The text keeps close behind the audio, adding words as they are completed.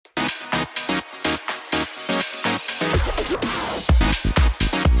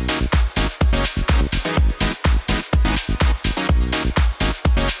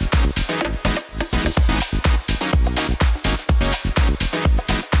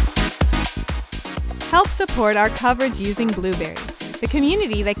Help support our coverage using Blueberry, the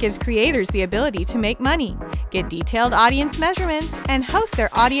community that gives creators the ability to make money, get detailed audience measurements, and host their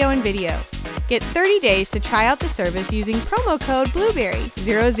audio and video. Get 30 days to try out the service using promo code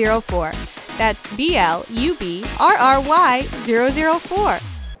Blueberry004. That's BLUBRRY004.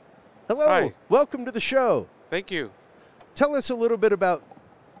 Hello. Hi. Welcome to the show. Thank you. Tell us a little bit about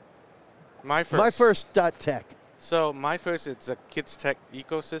myFirst. myFirst.tech. So myFirst, it's a kids tech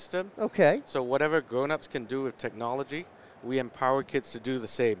ecosystem. Okay. So whatever grown-ups can do with technology, we empower kids to do the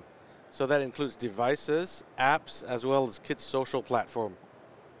same. So that includes devices, apps, as well as kids' social platform.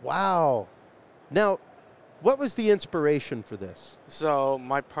 Wow. Now, what was the inspiration for this? So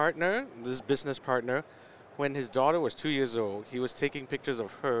my partner, this business partner, when his daughter was 2 years old, he was taking pictures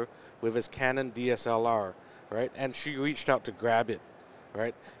of her with his Canon DSLR, right? And she reached out to grab it,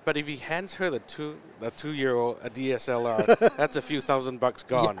 right? But if he hands her the two-year-old a DSLR, that's a few $1,000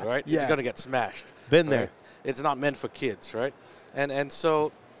 gone, right? Yeah. It's going to get smashed. Been there. Right? It's not meant for kids, right? And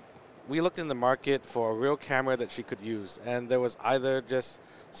so we looked in the market for a real camera that she could use, and there was either just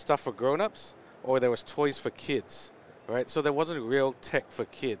stuff for grown-ups or there was toys for kids, right? So there wasn't real tech for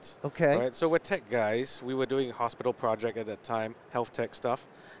kids. Okay. Right? So we're tech guys. We were doing a hospital project at that time, health tech stuff.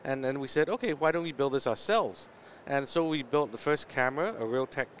 And then we said, okay, why don't we build this ourselves? And so we built the first camera, a real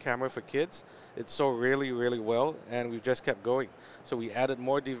tech camera for kids. It sold really, really well, and we've just kept going. So we added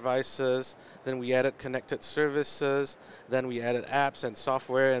more devices, then we added connected services, then we added apps and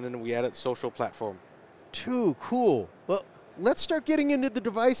software, and then we added social platform. Too cool. Well, let's start getting into the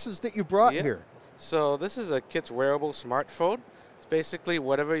devices that you brought here. So this is a kid's wearable smartphone. It's basically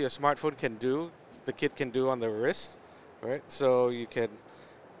whatever your smartphone can do, the kid can do on the wrist, right? So you can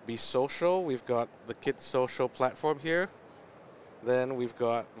be social. We've got the kid's social platform here. Then we've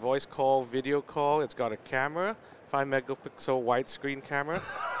got voice call, video call. It's got a camera, 5 megapixel widescreen camera,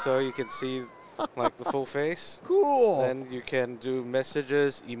 so you can see like the full face. Cool. Then you can do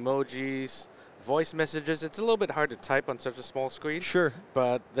messages, emojis, voice messages. It's a little bit hard to type on such a small screen. Sure.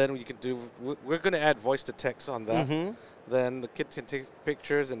 But then you can do, we're going to add voice to text on that. Mm-hmm. Then the kid can take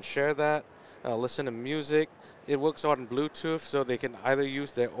pictures and share that, listen to music. It works on Bluetooth, so they can either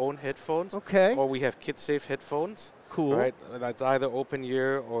use their own headphones, Okay. or we have kid-safe headphones. Cool. Right? That's either open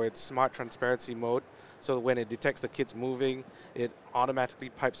ear or it's smart transparency mode. So when it detects the kids moving, it automatically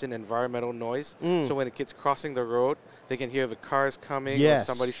pipes in environmental noise. So when the kid's crossing the road, they can hear the cars coming or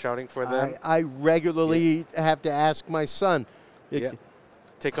somebody shouting for them. I regularly have to ask my son.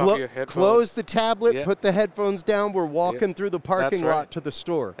 Take off your headphones. Close the tablet, put the headphones down. We're walking through the parking lot to the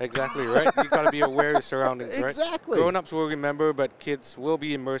store. Exactly, right? You've got to be aware of your surroundings, right? Exactly. Grown-ups will remember, but kids will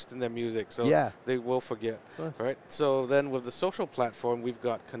be immersed in their music, so they will forget, right? So then with the social platform, we've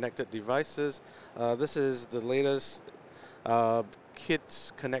got connected devices. This is the latest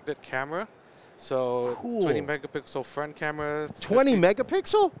kids connected camera. So 20 megapixel front camera. 20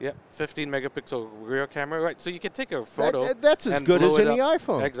 megapixel? Yep, 15 megapixel rear camera, right? So you can take a photo. That's as good as any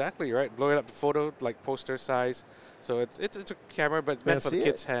iPhone. Exactly, right? Blow it up to photo, like poster size. So it's a camera, but it's meant for the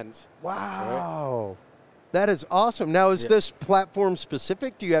kids' hands. Wow. Right? That is awesome. Now, is this platform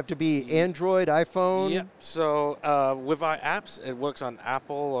specific? Do you have to be Android, iPhone? Yep. So with our apps, it works on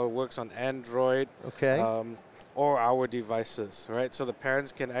Apple or works on Android. Okay. Or our devices, right? So the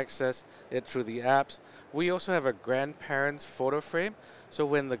parents can access it through the apps. We also have a grandparents photo frame. So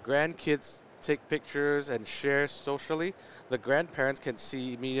when the grandkids take pictures and share socially, the grandparents can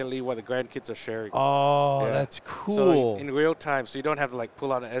see immediately what the grandkids are sharing. Oh, that's cool. So in real time, so you don't have to like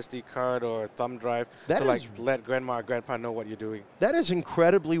pull out an SD card or a thumb drive to like let grandma or grandpa know what you're doing. That is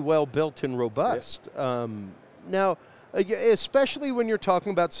incredibly well built and robust. Now, especially when you're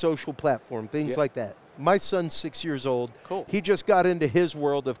talking about social platform, things like that. My son's 6 years old. Cool. He just got into his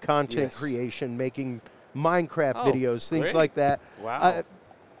world of content creation, making Minecraft videos, things like that. Wow.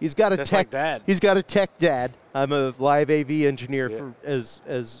 He's got a Just tech like dad. He's got a tech dad. I'm a live AV engineer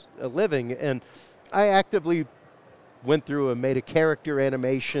as a living, and I actively went through and made a character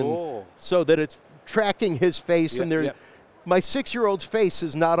animation so that it's tracking his face, and my 6-year-old's face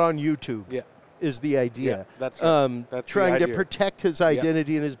is not on YouTube. Is the idea. Yeah, that's right. That's trying the to protect his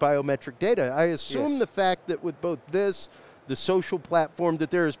identity and his biometric data. I assume the fact that with both this, the social platform, that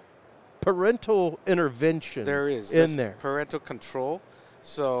there is parental intervention in there. Parental control.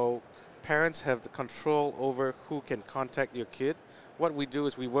 So parents have the control over who can contact your kid. What we do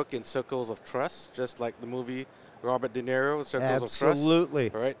is we work in circles of trust, just like the movie Robert De Niro, Circles of Trust. Absolutely.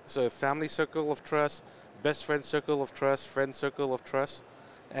 Right? So family circle of trust, best friend circle of trust, friend circle of trust.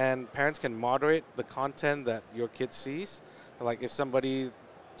 And parents can moderate the content that your kid sees. Like if somebody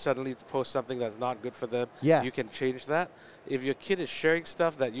suddenly post something that's not good for them, Yeah. you can change that. If your kid is sharing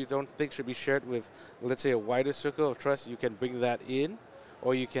stuff that you don't think should be shared with, let's say, a wider circle of trust, you can bring that in,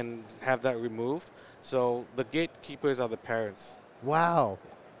 or you can have that removed. So the gatekeepers are the parents. Wow.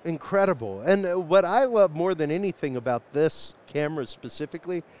 Incredible. And what I love more than anything about this camera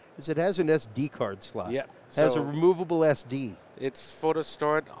specifically is it has an SD card slot. Yeah. It has a So removable SD. it's photo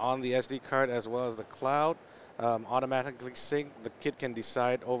stored on the SD card as well as the cloud. Automatically sync. The kid can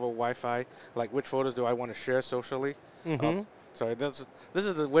decide over Wi-Fi, like which photos do I want to share socially. So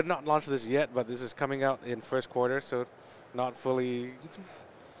we're not launched this yet, but this is coming out in first quarter, so not fully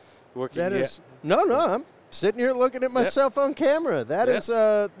working yet. No, I'm sitting here looking at my cell phone camera. That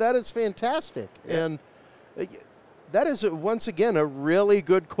is fantastic. And that is, once again, a really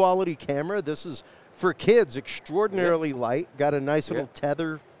good quality camera. This is, for kids, extraordinarily light. Got a nice little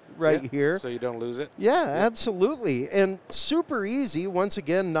tether right here. So you don't lose it. Yeah, absolutely. And super easy. Once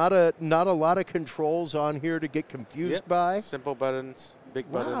again, not a lot of controls on here to get confused by. Simple buttons,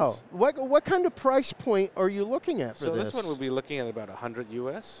 big buttons. Wow. What kind of price point are you looking at for this? So this one will be looking at about 100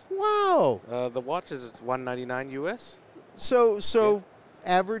 US. Wow. The watch is 199 US. So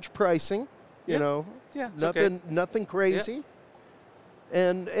average pricing, you know. Yeah, nothing crazy.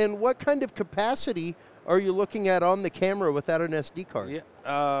 And what kind of capacity are you looking at on the camera without an SD card?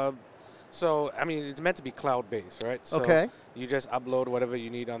 Yeah. So, I mean, it's meant to be cloud-based, right? So Okay. you just upload whatever you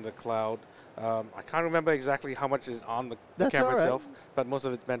need on the cloud. I can't remember exactly how much is on the camera itself, but most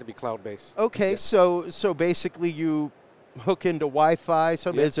of it's meant to be cloud-based. Okay, so basically you hook into Wi-Fi.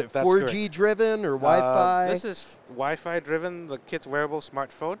 So is it 4G driven or Wi-Fi? This is Wi-Fi driven. The kid's wearable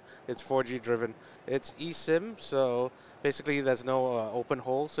smartphone, it's 4G driven. It's eSIM, so basically there's no open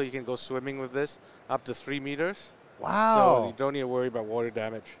hole, so you can go swimming with this up to 3 meters. Wow. So you don't need to worry about water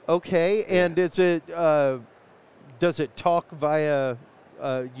damage. Okay, and is it does it talk via?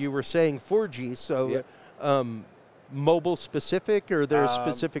 You were saying 4G, so mobile specific, or there are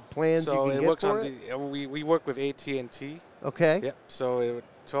specific plans you can get for it? So we work with AT&T. Okay. Yep. So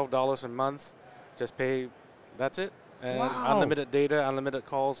 $12 a month, just pay. That's it. And Wow. unlimited data, unlimited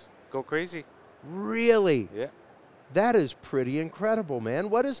calls, go crazy. Really? Yeah. That is pretty incredible, man.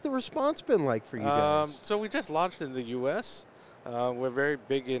 What has the response been like for you guys? So we just launched in the U.S. We're very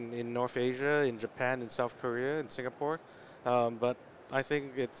big in North Asia, in Japan, in South Korea, in Singapore. But I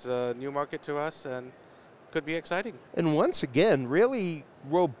think it's a new market to us and could be exciting. And once again, really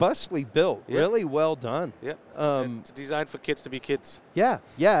robustly built, really well done. Yeah. It's designed for kids to be kids. Yeah,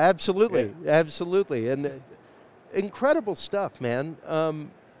 absolutely. Absolutely. And incredible stuff, man.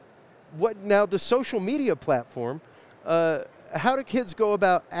 What now, the social media platform, how do kids go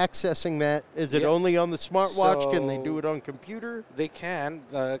about accessing that? Is it only on the smartwatch? Can they do it on computer? They can.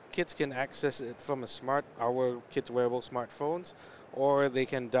 Kids can access it from our kids' wearable smartphones, or they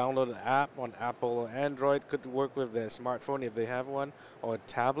can download an app on Apple or Android. Could work with their smartphone if they have one, or a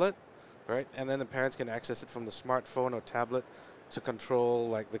tablet, right? And then the parents can access it from the smartphone or tablet to control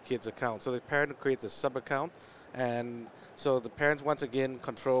like the kid's account. So the parent creates a sub-account, and so the parents once again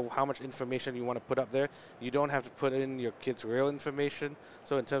control how much information you want to put up there. You don't have to put in your kid's real information.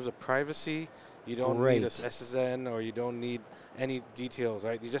 So in terms of privacy, you don't need a SSN, or you don't need any details,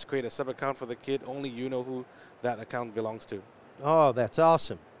 right? You just create a sub-account for the kid. Only you know who that account belongs to. Oh, that's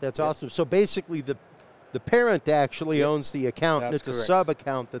awesome. That's awesome. So basically the parent actually owns the account, and it's a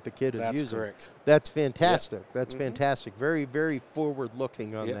sub-account that the kid is using. That's correct. That's fantastic. That's fantastic. Very, very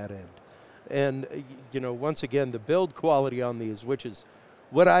forward-looking on that end. And, once again, the build quality on these, which is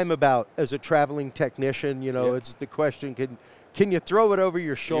what I'm about as a traveling technician, it's the question, can you throw it over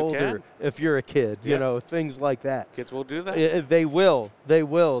your shoulder if you're a kid, things like that. Kids will do that. They will. They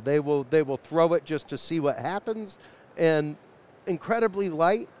will throw it just to see what happens. And incredibly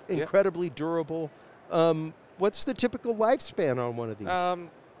light, incredibly durable. What's the typical lifespan on one of these?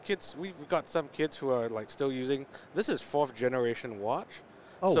 Kids, we've got some kids who are still using, this is 4th generation watch.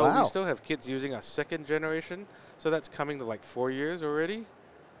 Oh, so wow. we still have kids using a 2nd generation. So that's coming to 4 years already.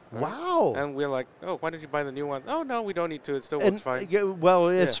 Right? Wow. And we're like, oh, why did you buy the new one? Oh, no, we don't need to. It still works fine.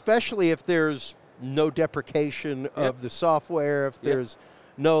 Especially if there's no deprecation of the software, if there's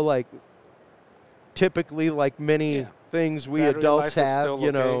no, typically many things we Battery adults life is have,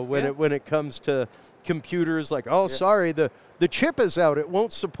 still when it comes to computers, sorry, the chip is out. It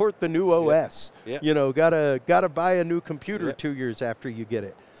won't support the new OS. Gotta buy a new computer 2 years after you get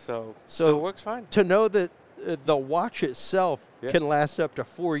it. So still works fine. To know that the watch itself can last up to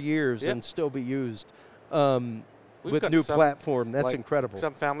 4 years and still be used with new platform, that's incredible.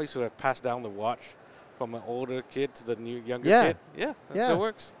 Some families who have passed down the watch from an older kid to the younger kid. Yeah, that still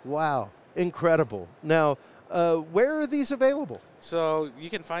works. Wow, incredible. Now, Where are these available? So you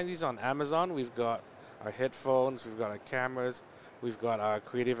can find these on Amazon. We've got our headphones, we've got our cameras, we've got our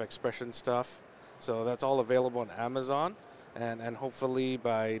creative expression stuff. So that's all available on Amazon. And hopefully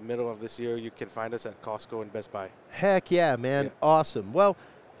by middle of this year, you can find us at Costco and Best Buy. Heck yeah, man. Yeah. Awesome. Well,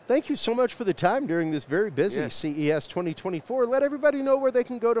 thank you so much for the time during this very busy CES 2024. Let everybody know where they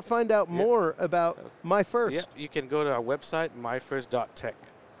can go to find out more about myFirst. Yeah, you can go to our website, myfirst.tech.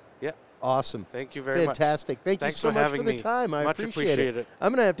 Yeah. Awesome. Thank you very much. Fantastic. Thank you so much for the time. I appreciate it.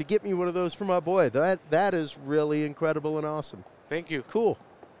 I'm going to have to get me one of those for my boy. That is really incredible and awesome. Thank you. Cool.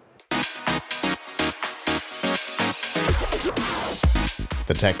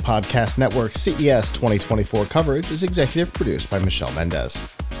 The Tech Podcast Network CES 2024 coverage is executive produced by Michelle Mendez.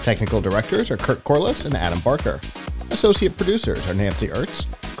 Technical directors are Kurt Corliss and Adam Barker. Associate producers are Nancy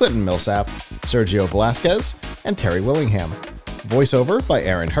Ertz, Clinton Millsap, Sergio Velasquez, and Terry Willingham. Voiceover by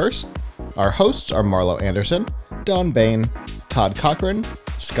Aaron Hurst. Our hosts are Marlo Anderson, Don Bain, Todd Cochran,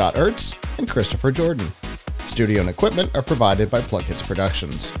 Scott Ertz, and Christopher Jordan. Studio and equipment are provided by Plunkets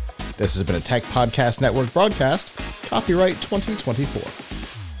Productions. This has been a Tech Podcast Network broadcast, copyright 2024.